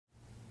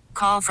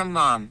call from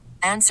mom.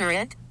 Answer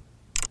it.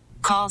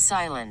 Call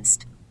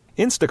silenced.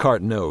 Instacart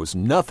knows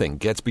nothing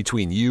gets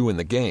between you and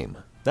the game.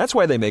 That's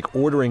why they make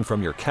ordering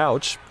from your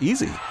couch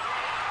easy.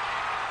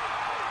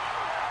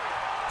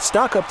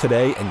 Stock up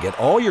today and get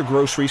all your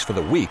groceries for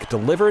the week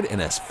delivered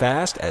in as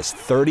fast as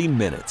 30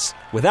 minutes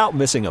without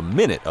missing a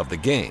minute of the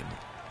game.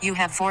 You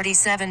have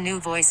 47 new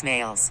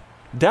voicemails.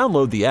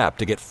 Download the app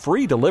to get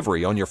free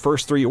delivery on your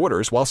first 3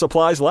 orders while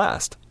supplies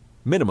last.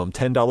 Minimum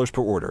 $10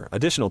 per order.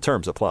 Additional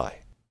terms apply.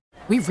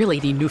 We really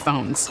need new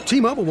phones.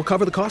 T-Mobile will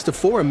cover the cost of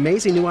 4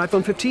 amazing new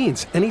iPhone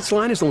 15s, and each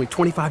line is only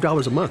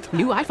 $25 a month.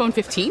 New iPhone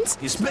 15s?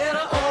 It's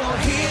better over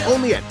here.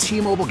 Only at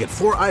T-Mobile, get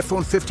 4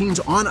 iPhone 15s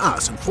on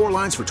us and 4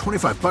 lines for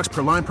 $25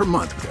 per line per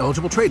month with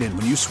eligible trade-in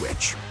when you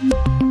switch.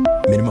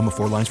 Minimum of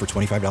 4 lines for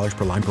 $25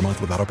 per line per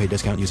month with autopay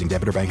discount using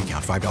debit or bank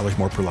account. $5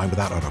 more per line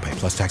without autopay,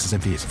 plus taxes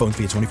and fees. Phone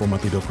fee at 24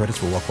 monthly bill credits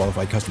for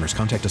well-qualified customers.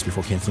 Contact us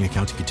before canceling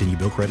account to continue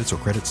bill credits or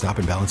credit stop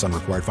and balance on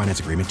required finance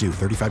agreement due.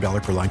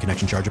 $35 per line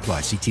connection charge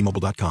applies. See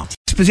T-Mobile.com.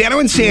 Spezzano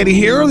and Sandy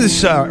here.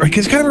 It's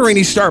kind of a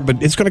rainy start,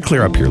 but it's going to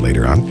clear up here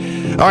later on.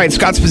 All right,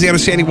 Scott Spezzano,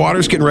 Sandy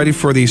Waters, getting ready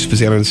for the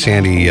Spezzano and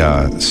Sandy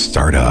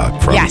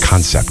startup from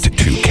concept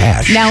to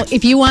cash. Now,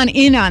 if you want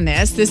in on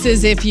this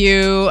is if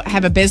you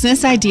have a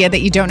business idea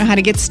that you don't know how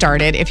to get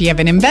started, if you have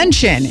an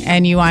invention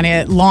and you want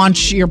to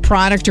launch your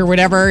product or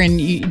whatever and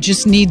you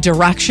just need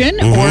direction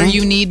or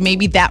you need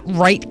maybe that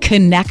right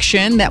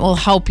connection that will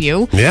help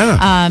you.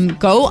 Yeah.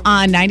 Go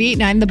on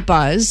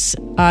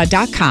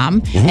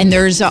 989thebuzz.com and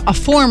there's a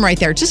form right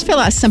there. Just fill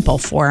out a simple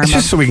form. It's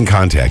just so we can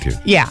contact you.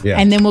 Yeah,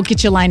 and then we'll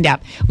get you lined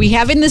up. We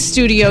have in the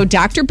studio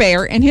Dr.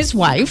 Bayer and his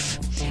wife.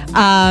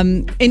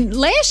 And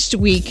last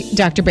week,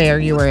 Dr. Bayer,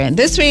 you were in.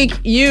 This week,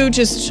 you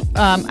just,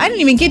 I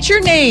didn't even get your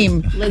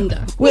name.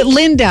 Linda. With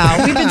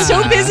Linda. We've been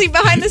so busy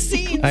behind the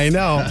scenes. I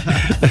know.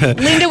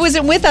 Linda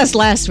wasn't with us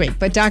last week,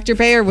 but Dr.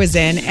 Bayer was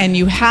in, and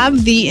you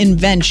have the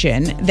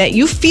invention that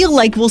you feel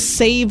like will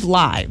save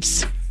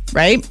lives,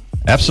 right?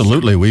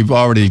 Absolutely. We've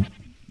already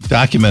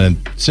documented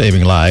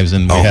saving lives,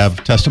 and we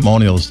have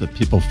testimonials that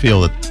people feel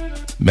that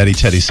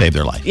MediTeddi saved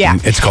their life. Yeah.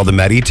 It's called the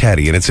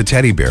MediTeddi, and it's a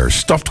teddy bear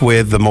stuffed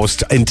with the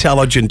most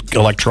intelligent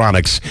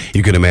electronics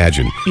you can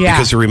imagine. Yeah.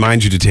 Because it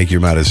reminds you to take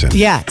your medicine.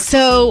 Yeah.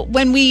 So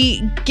when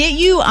we get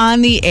you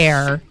on the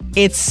air,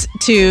 it's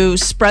to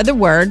spread the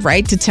word,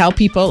 right? To tell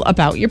people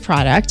about your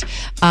product.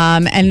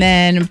 And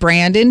then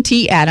Brandon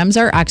T. Adams,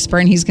 our expert,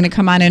 and he's going to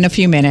come on in a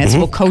few minutes.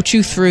 We'll coach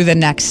you through the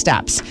next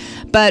steps.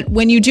 But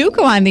when you do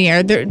go on the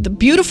air, the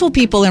beautiful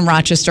people in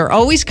Rochester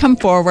always come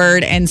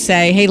forward and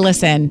say, hey,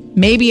 listen,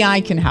 maybe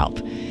I can help.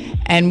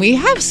 And we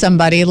have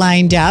somebody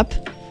lined up.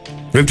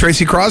 We have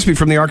Tracy Crosby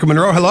from the Arkham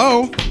Monroe.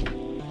 Hello.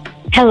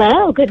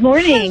 Hello. Good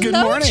morning. Good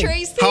morning.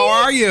 Tracy. How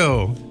are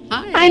you?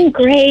 Hi. I'm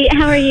great.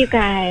 How are you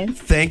guys?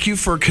 Thank you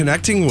for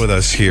connecting with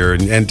us here.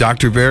 And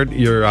Dr. Baird,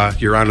 you're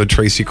on with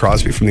Tracy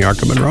Crosby from the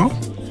Arkham Monroe.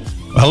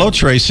 Hello,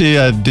 Tracy.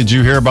 Did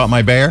you hear about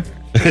my bear?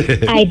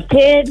 I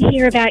did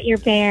hear about your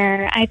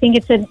bear. I think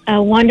it's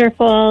a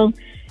wonderful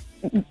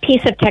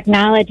piece of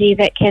technology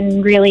that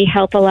can really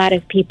help a lot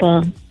of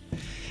people.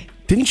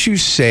 Didn't you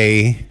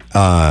say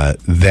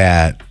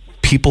that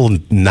people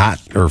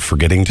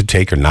forgetting to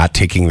take or not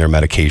taking their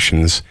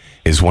medications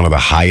is one of the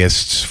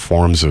highest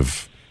forms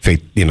of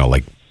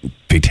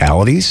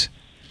fatalities?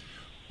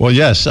 Well,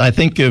 yes. I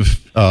think if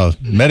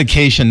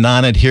medication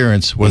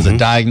non-adherence was a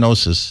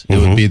diagnosis, it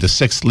would be the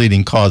 6th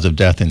leading cause of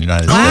death in the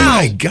United States. Oh,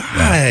 my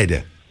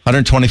God.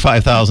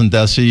 125,000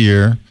 deaths a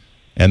year,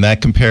 and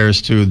that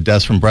compares to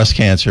deaths from breast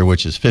cancer,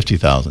 which is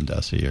 50,000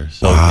 deaths a year.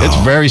 So it's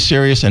very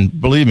serious,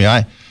 and believe me,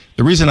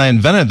 the reason I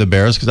invented the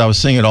bear is because I was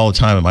seeing it all the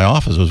time in my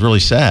office. It was really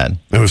sad.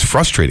 It was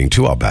frustrating,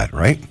 too, I'll bet,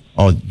 right?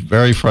 Oh,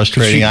 very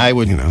frustrating. I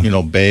would,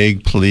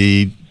 beg,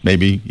 plead,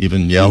 maybe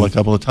even yell a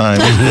couple of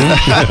times.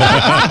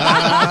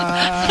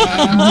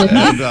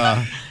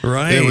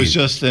 Right. It was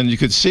just, and you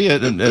could see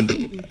it,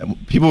 and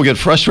people would get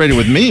frustrated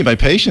with me. My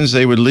patients,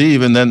 they would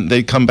leave, and then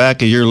they'd come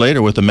back a year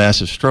later with a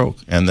massive stroke.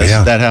 And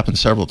that happened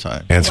several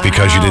times. And it's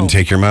because you didn't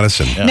take your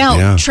medicine. Yeah.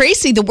 Now,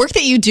 Tracy, the work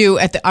that you do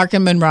at the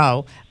Arkham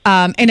Monroe,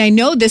 and I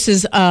know this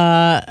is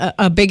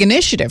a big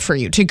initiative for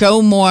you to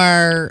go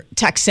more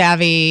tech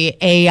savvy,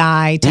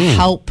 AI to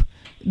help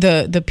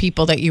the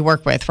people that you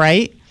work with,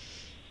 right?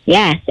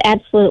 Yes,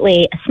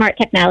 absolutely. Smart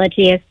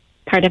technology is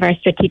part of our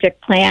strategic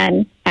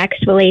plan,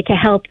 actually, to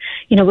help.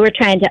 We're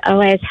trying to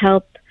always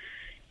help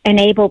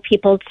enable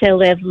people to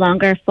live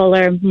longer,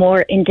 fuller,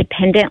 more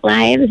independent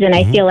lives. And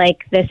I feel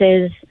like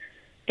there's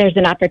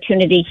an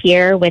opportunity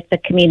here with the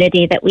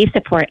community that we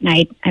support.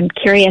 And I'm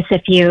curious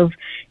if you've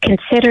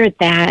considered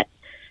that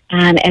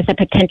as a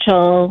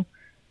potential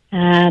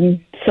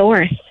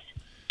source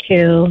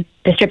to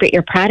distribute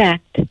your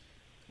product.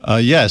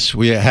 Yes,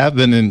 we have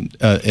been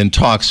in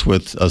talks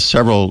with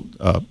several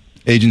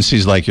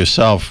agencies like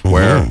yourself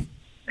where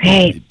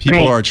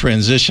people are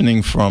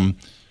transitioning from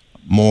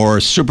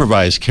more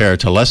supervised care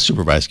to less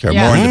supervised care,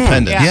 more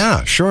independent.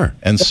 Yeah, sure.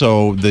 And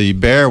so the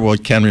bear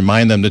can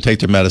remind them to take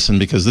their medicine,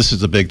 because this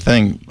is a big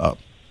thing.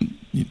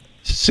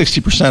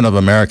 60% of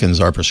Americans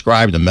are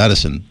prescribed a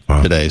medicine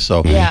today.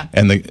 So,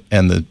 and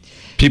the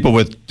people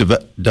with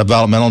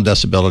developmental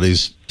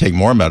disabilities take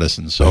more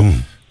medicine. So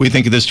we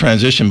think of this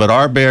transition, but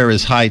our bear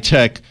is high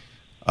tech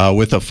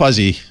with a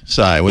fuzzy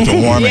side, with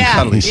a warm and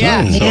cuddly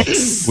side.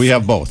 So we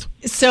have both.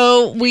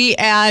 So we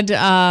add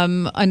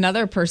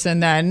another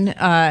person then.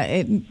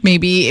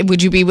 Maybe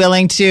would you be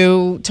willing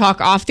to talk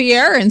off the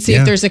air and see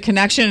if there's a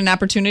connection, an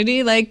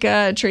opportunity, like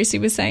Tracy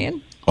was saying?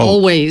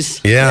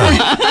 Always.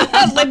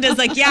 Yeah. Linda's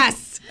like,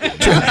 yes.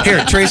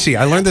 Here, Tracy,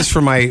 I learned this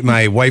from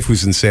my wife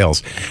who's in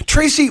sales.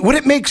 Tracy, would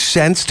it make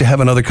sense to have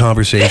another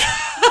conversation?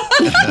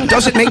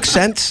 Does it make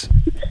sense?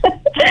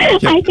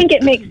 I think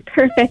it makes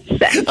perfect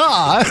sense.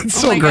 It's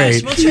so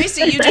great. Gosh. Well,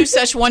 Tracy, you do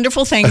such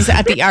wonderful things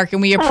at the Arc,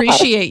 and we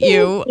appreciate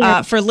you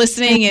for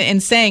listening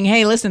and saying,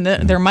 hey, listen,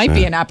 there might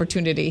be an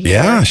opportunity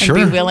here. Yeah, sure.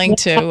 And be willing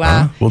to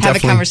have a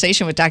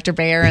conversation with Dr.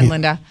 Bayer and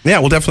Linda. Yeah,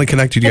 we'll definitely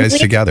connect you guys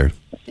together.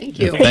 Thank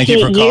you. Thank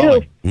you for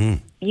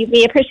calling.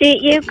 We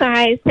appreciate you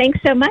guys. Thanks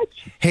so much.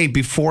 Hey,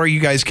 before you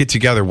guys get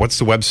together, what's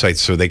the website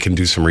so they can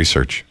do some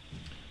research?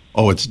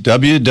 Oh, it's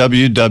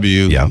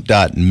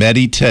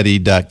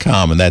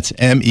www.mediteddi.com, and that's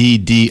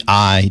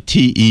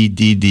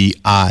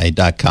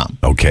MEDITEDDI.com.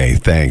 Okay,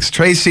 thanks.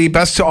 Tracy,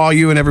 best to all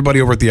you and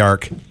everybody over at the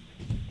Arc.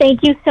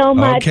 Thank you so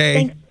much. Okay.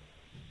 Thanks.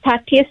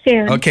 Talk to you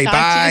soon. Okay, Talk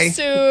bye. to you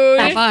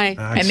soon. Bye.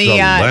 And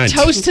the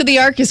Toast to the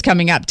Arc is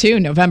coming up, too,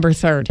 November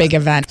 3rd. Big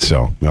event.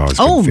 So, it's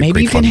gonna be a maybe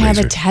great you can have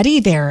a fundraiser.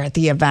 Teddy there at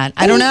the event.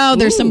 I don't know.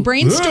 There's some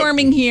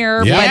brainstorming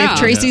here, but if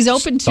Tracy's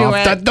open to Off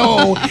it. that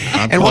door. I'm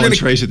And we're calling gonna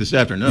Tracy this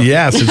afternoon.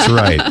 Yes, that's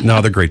right.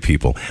 No, they're great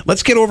people.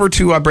 Let's get over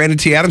to Brandon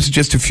T. Adams in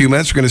just a few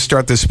minutes. We're going to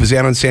start the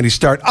Spezzano and Sandy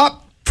Start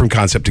Up from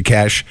Concept to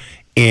Cash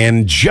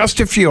in just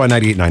a few on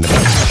 98.9 The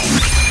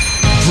Buzz.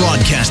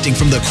 Broadcasting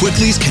from the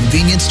Quickly's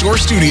Convenience Store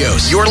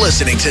Studios, you're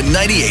listening to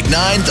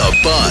 98.9 The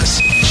Buzz.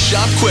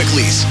 Shop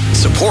Quickly's.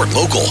 Support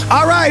local.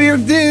 All right, here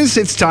it is.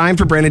 It's time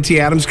for Brandon T.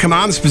 Adams. Come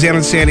on, Spezzano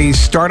and Sandy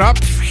Start Up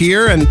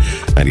here and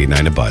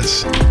 98.9 The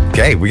Buzz.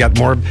 Okay, we got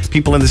more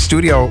people in the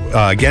studio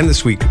again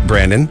this week,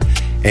 Brandon.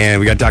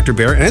 And we got Dr.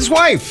 Bayer and his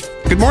wife.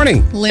 Good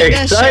morning.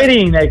 Linda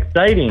Exciting. I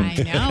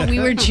know. We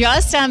were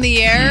just on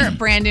the air,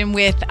 Brandon,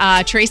 with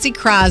Tracy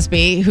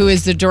Crosby, who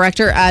is the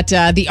director at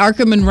the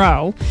Arc of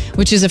Monroe,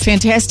 which is a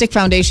fantastic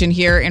foundation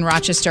here in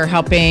Rochester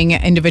helping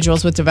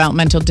individuals with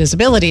developmental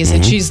disabilities.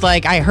 And she's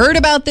like, I heard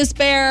about this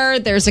bear.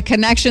 There's a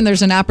connection.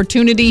 There's an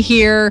opportunity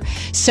here.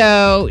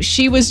 So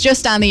she was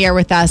just on the air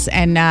with us,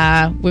 and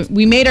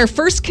we made our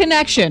first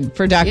connection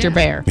for Dr.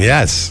 Bayer.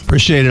 Yes.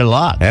 Appreciate it a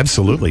lot.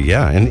 Absolutely,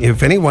 yeah. And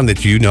if anyone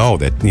that you know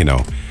that,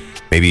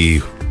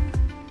 maybe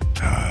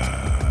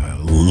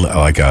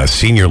like a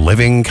senior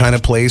living kind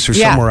of place or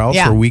somewhere else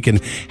where we can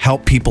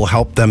help people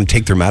help them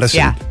take their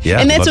medicine.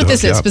 And that's what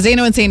this is.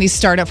 Spezzano and Sandy's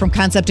Startup from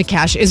Concept to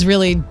Cash is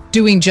really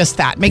doing just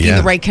that, making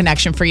the right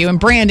connection for you. And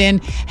Brandon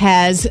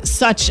has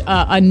such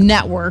a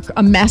network,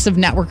 a massive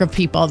network of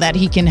people that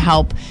he can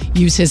help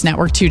use his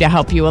network to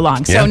help you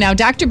along. So now,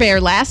 Dr. Bayer,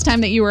 last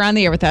time that you were on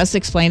the air with us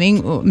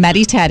explaining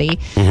MediTeddi,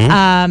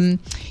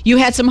 you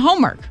had some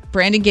homework.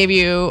 Brandon gave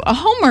you a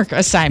homework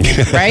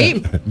assignment,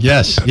 right?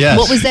 Yes.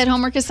 What was that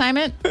homework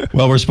assignment?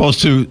 Well, we're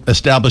supposed to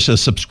establish a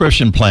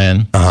subscription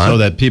plan so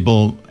that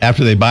people,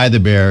 after they buy the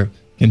bear,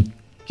 can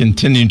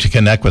continue to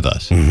connect with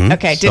us.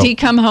 Okay. Did he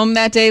come home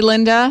that day,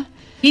 Linda?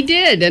 He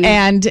did.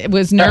 And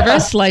was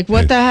nervous, like,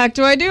 what the heck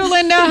do I do,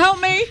 Linda? Help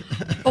me.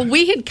 Well,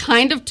 we had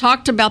kind of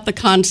talked about the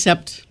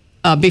concept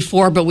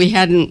before, but we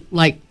hadn't,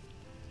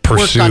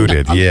 pursued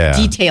it,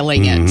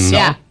 detailing it.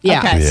 So,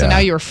 Okay, so now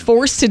you're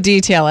forced to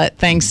detail it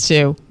thanks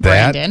to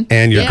Brandon.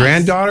 And your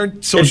granddaughter.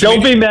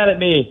 Don't be mad at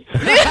me.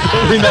 Don't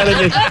be mad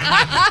at me.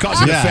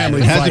 Causing a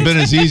family it hasn't been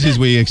as easy as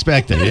we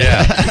expected.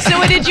 So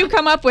what did you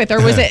come up with? Or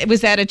was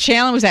that a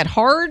challenge? Was that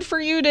hard for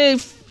you to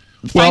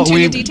fine-tune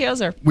the details?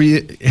 Or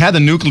we had the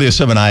nucleus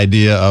of an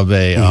idea of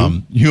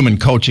a human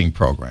coaching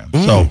program.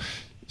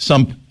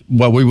 So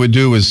what we would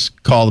do is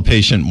call the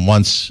patient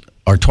once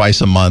or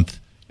twice a month,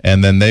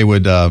 and then they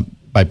would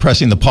by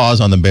pressing the pause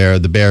on the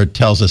bear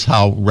tells us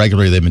how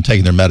regularly they've been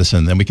taking their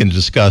medicine. Then we can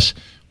discuss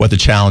what the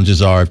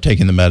challenges are of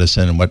taking the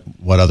medicine and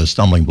what other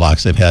stumbling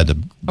blocks they've had to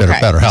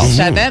better health. You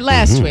said that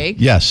last week.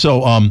 Yes.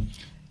 So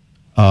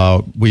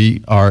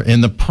we are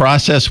in the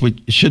process.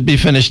 We should be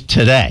finished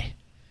today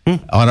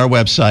on our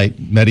website,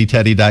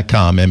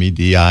 mediteddi.com,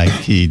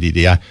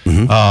 MEDITEDDI,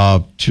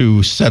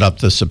 to set up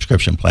the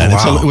subscription plan.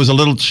 It was a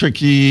little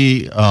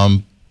tricky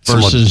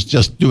versus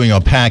just doing a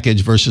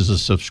package versus a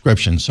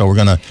subscription. So we're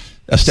going to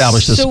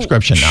establish the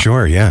subscription now.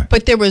 Sure, yeah.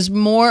 But there was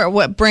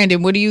more.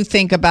 Brandon, what do you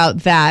think about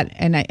that?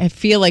 And I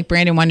feel like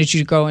Brandon wanted you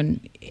to go and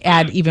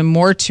add even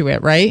more to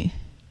it, right?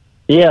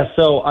 Yeah,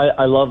 so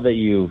I love that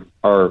you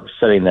are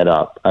setting that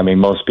up. I mean,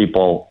 most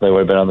people, they would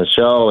have been on the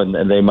show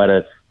and they might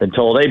have been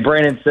told, hey,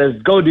 Brandon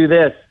says, go do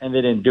this, and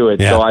they didn't do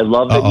it. So I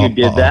love that you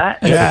did that.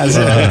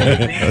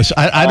 Yes.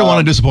 I don't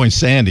want to disappoint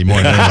Sandy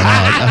more than anyone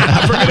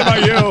else. Forget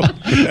about you.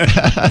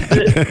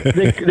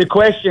 The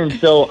question,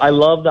 so I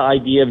love the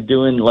idea of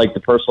doing like the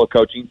personal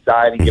coaching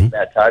side and giving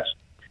that touch.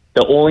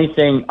 The only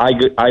thing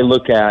I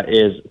look at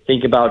is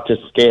think about to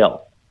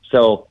scale.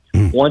 So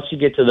once you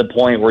get to the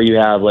point where you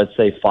have, let's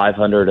say,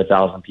 500,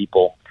 1,000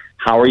 people,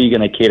 how are you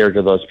going to cater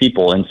to those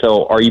people? And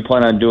so are you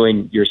planning on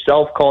doing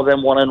yourself, call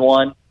them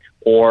one-on-one,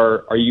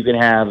 or are you going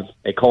to have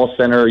a call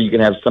center? Are you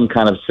going to have some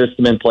kind of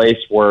system in place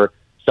where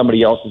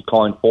somebody else is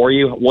calling for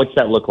you? What's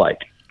that look like?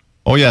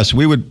 Oh, yes.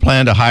 We would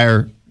plan to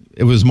hire,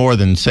 it was more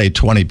than, say,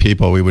 20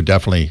 people. We would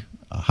definitely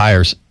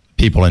hire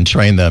people and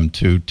train them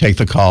to take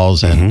the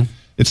calls. And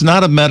it's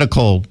not a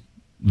medical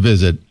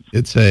visit.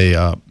 It's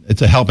a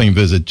helping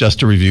visit just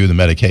to review the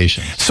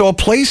medication. So a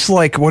place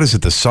like, what is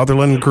it, the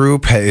Sutherland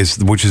Group,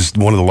 which is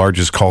one of the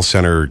largest call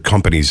center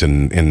companies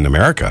in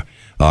America,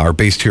 are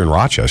based here in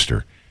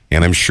Rochester.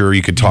 And I'm sure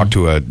you could talk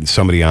to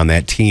somebody on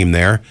that team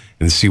there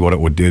and see what it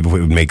would do. If it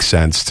would make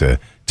sense to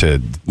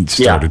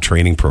start a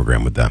training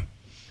program with them.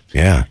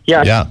 Yeah.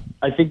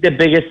 I think the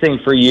biggest thing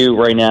for you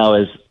right now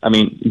is,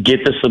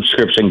 get the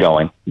subscription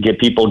going. Get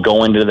people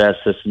going to that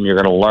system. You're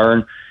going to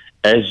learn.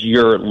 As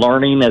you're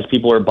learning, as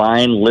people are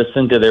buying,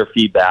 listen to their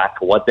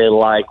feedback, what they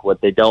like, what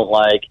they don't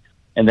like,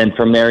 and then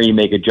from there you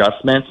make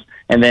adjustments.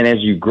 And then as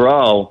you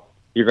grow,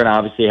 you're going to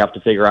obviously have to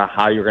figure out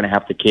how you're going to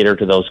have to cater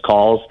to those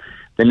calls.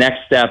 The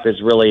next step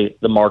is really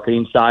the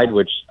marketing side,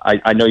 which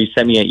I know you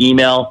sent me an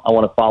email. I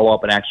want to follow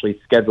up and actually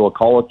schedule a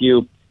call with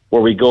you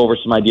where we go over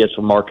some ideas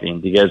for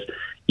marketing, because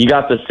you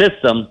got the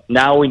system.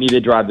 Now we need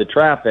to drive the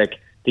traffic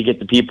to get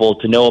the people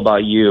to know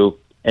about you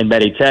and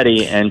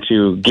MediTeddi and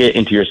to get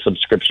into your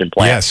subscription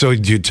plan. Yeah, so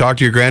did you talk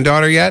to your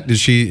granddaughter yet? Is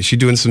she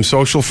doing some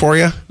social for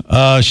you?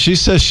 She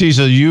says she's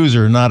a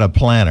user, not a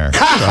planner.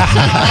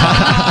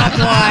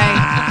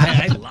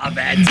 I love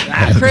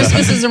it.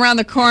 Christmas is around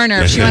the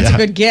corner. If she wants a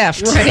good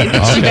gift,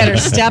 right? She better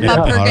step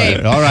up her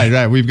game. All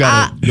right. We've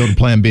got to go to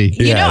plan B.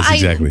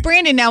 Exactly.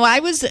 Brandon, now I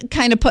was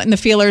kind of putting the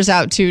feelers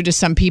out too to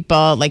some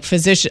people, like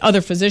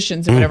other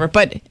physicians and whatever,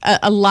 but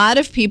a lot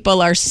of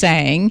people are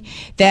saying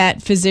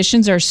that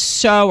physicians are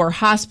or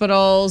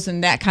hospitals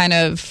and that kind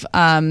of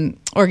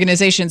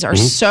organizations are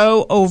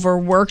so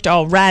overworked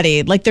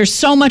already. Like there's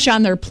so much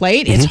on their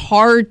plate. It's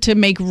hard to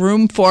make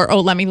room for,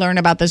 let me learn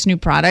about this new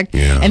product.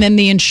 Yeah. And then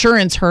the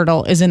insurance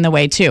hurdle is in the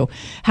way too.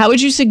 How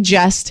would you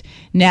suggest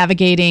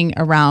navigating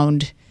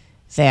around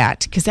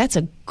that? Because that's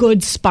a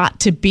good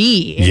spot to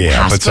be in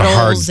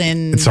hospitals.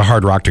 It's a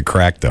hard rock to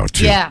crack though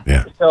too.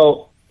 Yeah.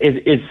 So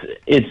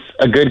it's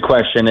a good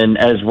question. And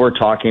as we're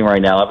talking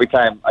right now, every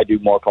time I do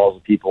more calls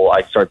with people,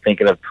 I start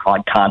thinking of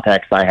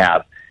contacts I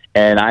have.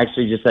 And I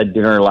actually just had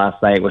dinner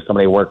last night with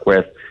somebody I work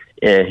with.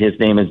 His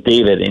name is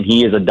David, and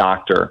he is a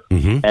doctor.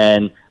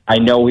 And I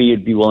know he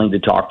would be willing to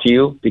talk to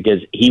you because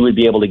he would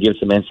be able to give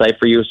some insight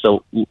for you.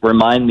 So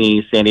remind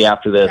me, Sandy,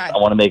 after this, I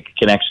want to make a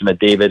connection to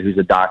David, who's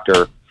a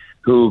doctor,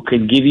 who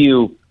can give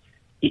you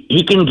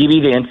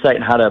the insight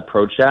on how to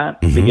approach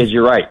that. Because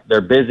you're right. They're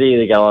busy.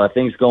 They got a lot of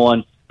things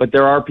going. But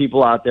there are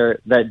people out there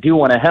that do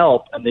want to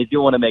help, and they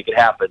do want to make it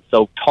happen.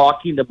 So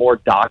talking to more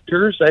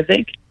doctors, I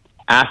think,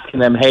 asking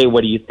them, hey,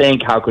 what do you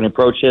think? How can we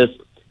approach this?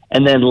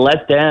 And then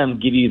let them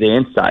give you the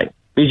insight.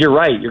 Because you're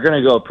right. You're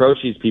going to go approach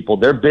these people.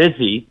 They're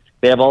busy.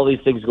 They have all these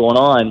things going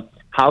on.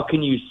 How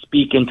can you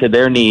speak into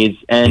their needs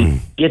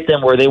and get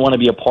them where they want to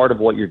be a part of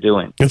what you're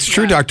doing? It's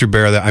true, Dr.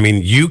 Bear, that,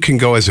 you can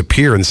go as a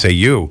peer and say,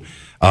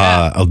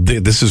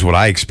 this is what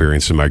I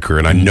experienced in my career,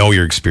 and I know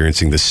you're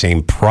experiencing the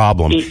same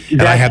problem,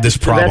 and I have this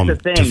problem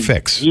to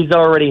fix. He's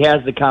already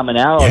has the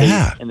commonality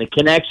and the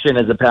connection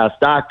as a past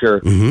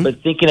doctor,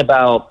 but thinking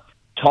about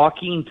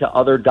talking to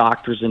other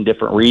doctors in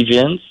different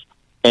regions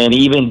and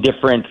even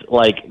different,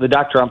 like the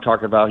doctor I'm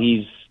talking about,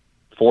 he's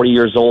 40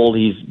 years old.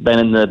 He's been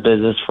in the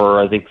business for,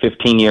 I think,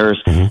 15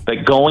 years,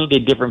 but going to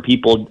different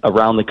people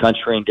around the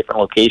country in different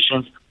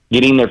locations,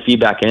 getting their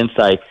feedback and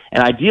insight,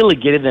 and ideally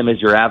getting them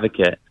as your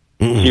advocate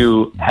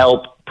to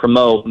help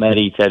promote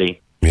MediTeddi.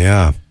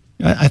 Yeah.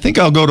 I think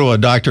I'll go to a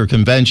doctor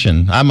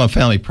convention. I'm a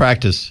family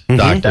practice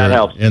doctor. That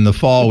helps. In the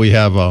fall, we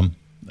have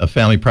a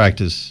family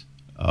practice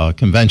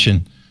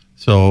convention.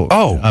 So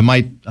I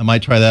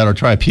might try that, or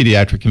try a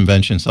pediatric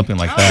convention, something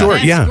like that. Sure,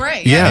 that's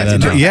great.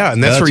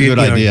 And that's where a good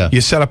idea. You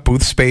set up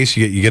booth space,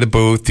 you get a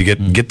booth, you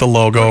get the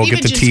logo,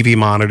 get the TV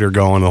monitor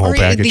going, the whole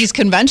package. These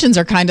conventions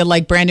are kind of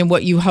like, Brandon,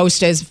 what you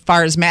host as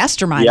far as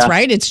masterminds,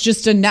 right? It's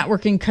just a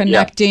networking,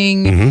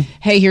 connecting.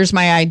 Hey, here's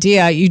my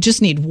idea. You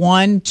just need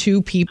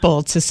 1-2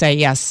 people to say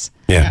yes.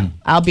 Yeah,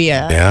 I'll be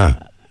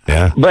a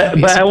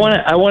But I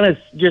want to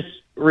just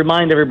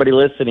remind everybody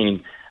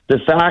listening. The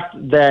fact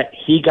that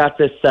he got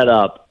this set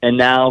up and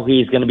now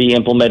he's going to be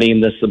implementing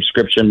the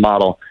subscription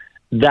model,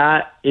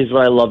 that is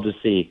what I love to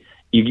see.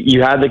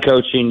 You had the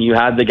coaching, you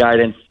had the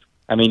guidance.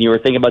 You were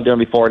thinking about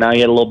doing it before. Now you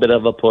had a little bit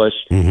of a push.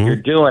 You're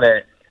doing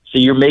it. So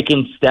you're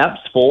making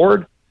steps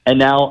forward. And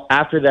now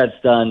after that's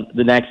done,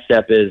 the next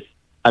step is,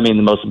 the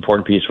most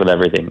important piece with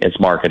everything. It's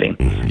marketing.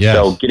 Yes.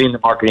 So getting the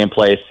marketing in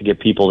place to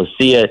get people to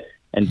see it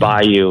and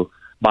buy your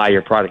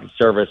product and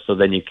service, so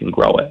then you can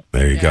grow it.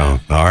 There you go.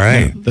 All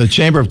right. The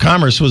Chamber of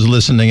Commerce was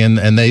listening,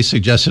 and they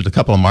suggested a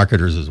couple of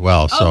marketers as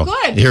well. So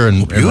good. Here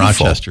in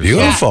Rochester.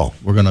 Beautiful. So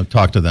we're going to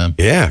talk to them.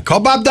 Yeah. Call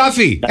Bob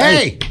Duffy.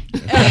 Hey.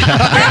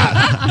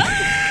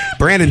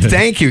 Brandon,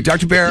 thank you.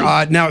 Dr. Bear,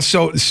 now,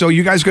 so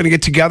you guys going to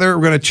get together?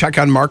 We're going to check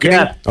on marketing?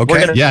 Yes. Okay.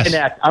 We're going to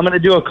connect. I'm going to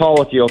do a call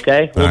with you,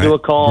 okay? We'll do a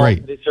call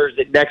this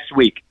Thursday next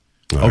week.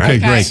 Okay,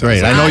 great.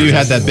 I know you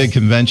had that big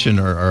convention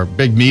or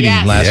big meeting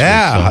last week.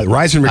 Yeah,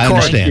 Rise and Record. I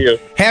understand.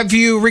 Thank you. Have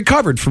you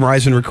recovered from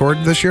Rise and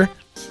Record this year?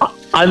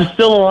 I'm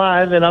still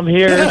alive, and I'm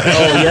here. Oh,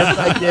 yes,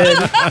 I did.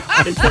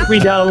 It took me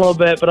down a little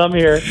bit, but I'm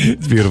here.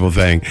 It's a beautiful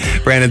thing.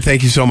 Brandon,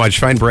 thank you so much.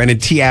 Find Brandon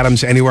T.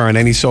 Adams anywhere on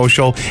any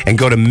social and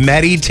go to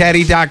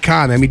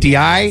MediTeddi.com.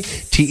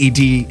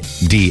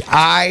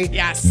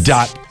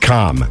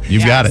 MediTeddi.com.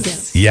 You got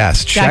it.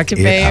 Yes, check Dr.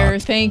 it Bayer,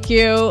 out. thank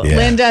you. Yeah.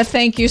 Linda,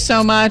 thank you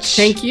so much.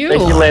 Thank you.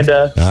 Thank you,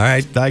 Linda. All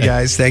right. Bye,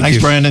 guys. Thanks,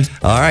 Brandon.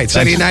 All right.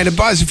 99 to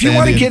Buzz. If you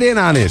want to get in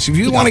on this, if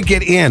you want to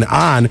get in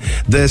on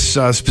this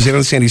Spezzano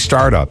and Sandy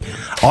startup,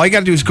 all you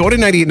got to do is go to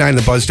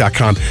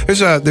 989thebuzz.com.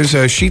 There's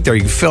a sheet there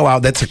you can fill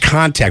out. That's a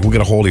contact. We'll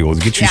get a hold of you. We'll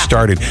get you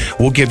started.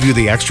 We'll give you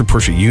the extra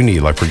push that you need,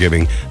 like we're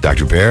giving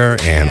Dr.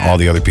 Bear and all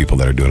the other people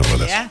that are doing it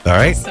with us. Yeah. All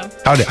right? Awesome.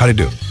 How'd it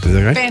do? Is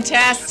that right?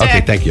 Fantastic. Okay,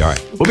 thank you. All right.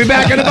 We'll be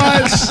back on the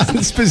Buzz.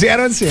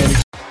 Spezzano and Sandy.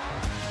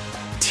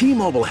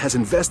 T-Mobile has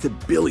invested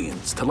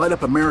billions to light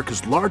up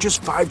America's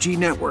largest 5G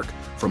network,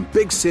 from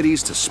big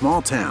cities to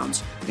small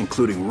towns,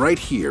 including right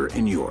here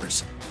in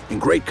yours. And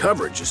great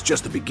coverage is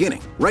just the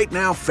beginning. Right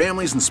now,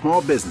 families and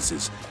small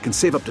businesses can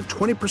save up to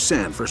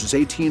 20% versus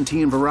AT&T and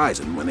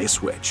Verizon when they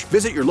switch.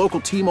 Visit your local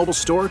T-Mobile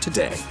store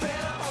today.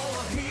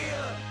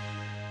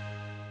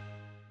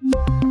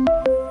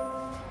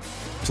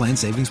 Plan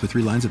savings with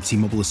 3 lines of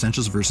T-Mobile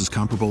Essentials versus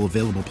comparable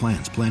available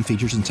plans. Plan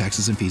features and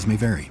taxes and fees may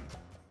vary.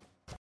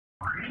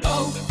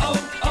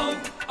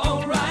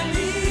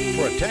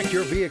 Protect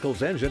your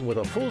vehicle's engine with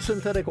a full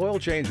synthetic oil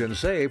change and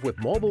save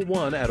with Mobile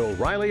One at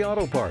O'Reilly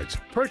Auto Parts.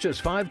 Purchase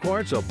 5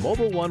 quarts of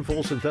Mobile One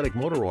full synthetic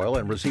motor oil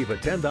and receive a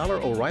 $10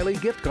 O'Reilly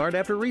gift card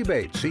after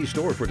rebate. See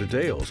store for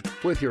details.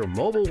 With your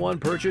Mobile One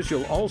purchase,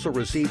 you'll also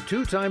receive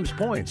 2 times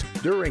points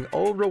during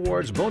O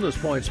Rewards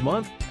Bonus Points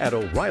Month at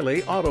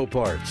O'Reilly Auto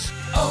Parts.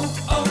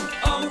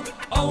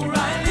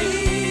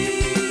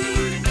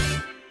 O'Reilly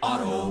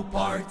Auto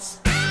Parts.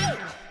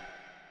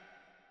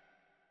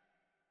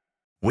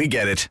 We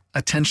get it.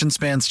 Attention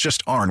spans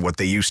just aren't what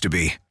they used to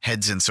be.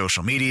 Heads in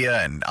social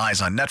media and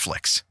eyes on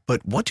Netflix.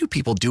 But what do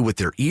people do with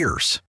their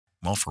ears?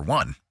 Well, for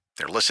one,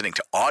 they're listening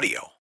to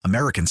audio.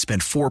 Americans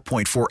spend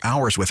 4.4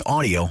 hours with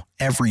audio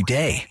every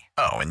day.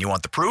 Oh, and you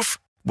want the proof?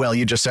 Well,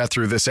 you just sat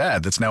through this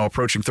ad that's now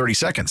approaching 30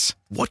 seconds.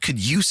 What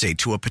could you say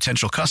to a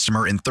potential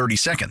customer in 30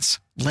 seconds?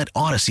 Let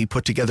Odyssey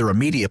put together a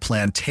media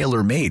plan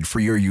tailor-made for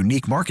your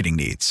unique marketing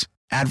needs.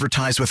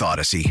 Advertise with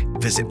Odyssey.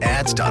 Visit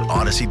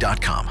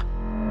ads.odyssey.com.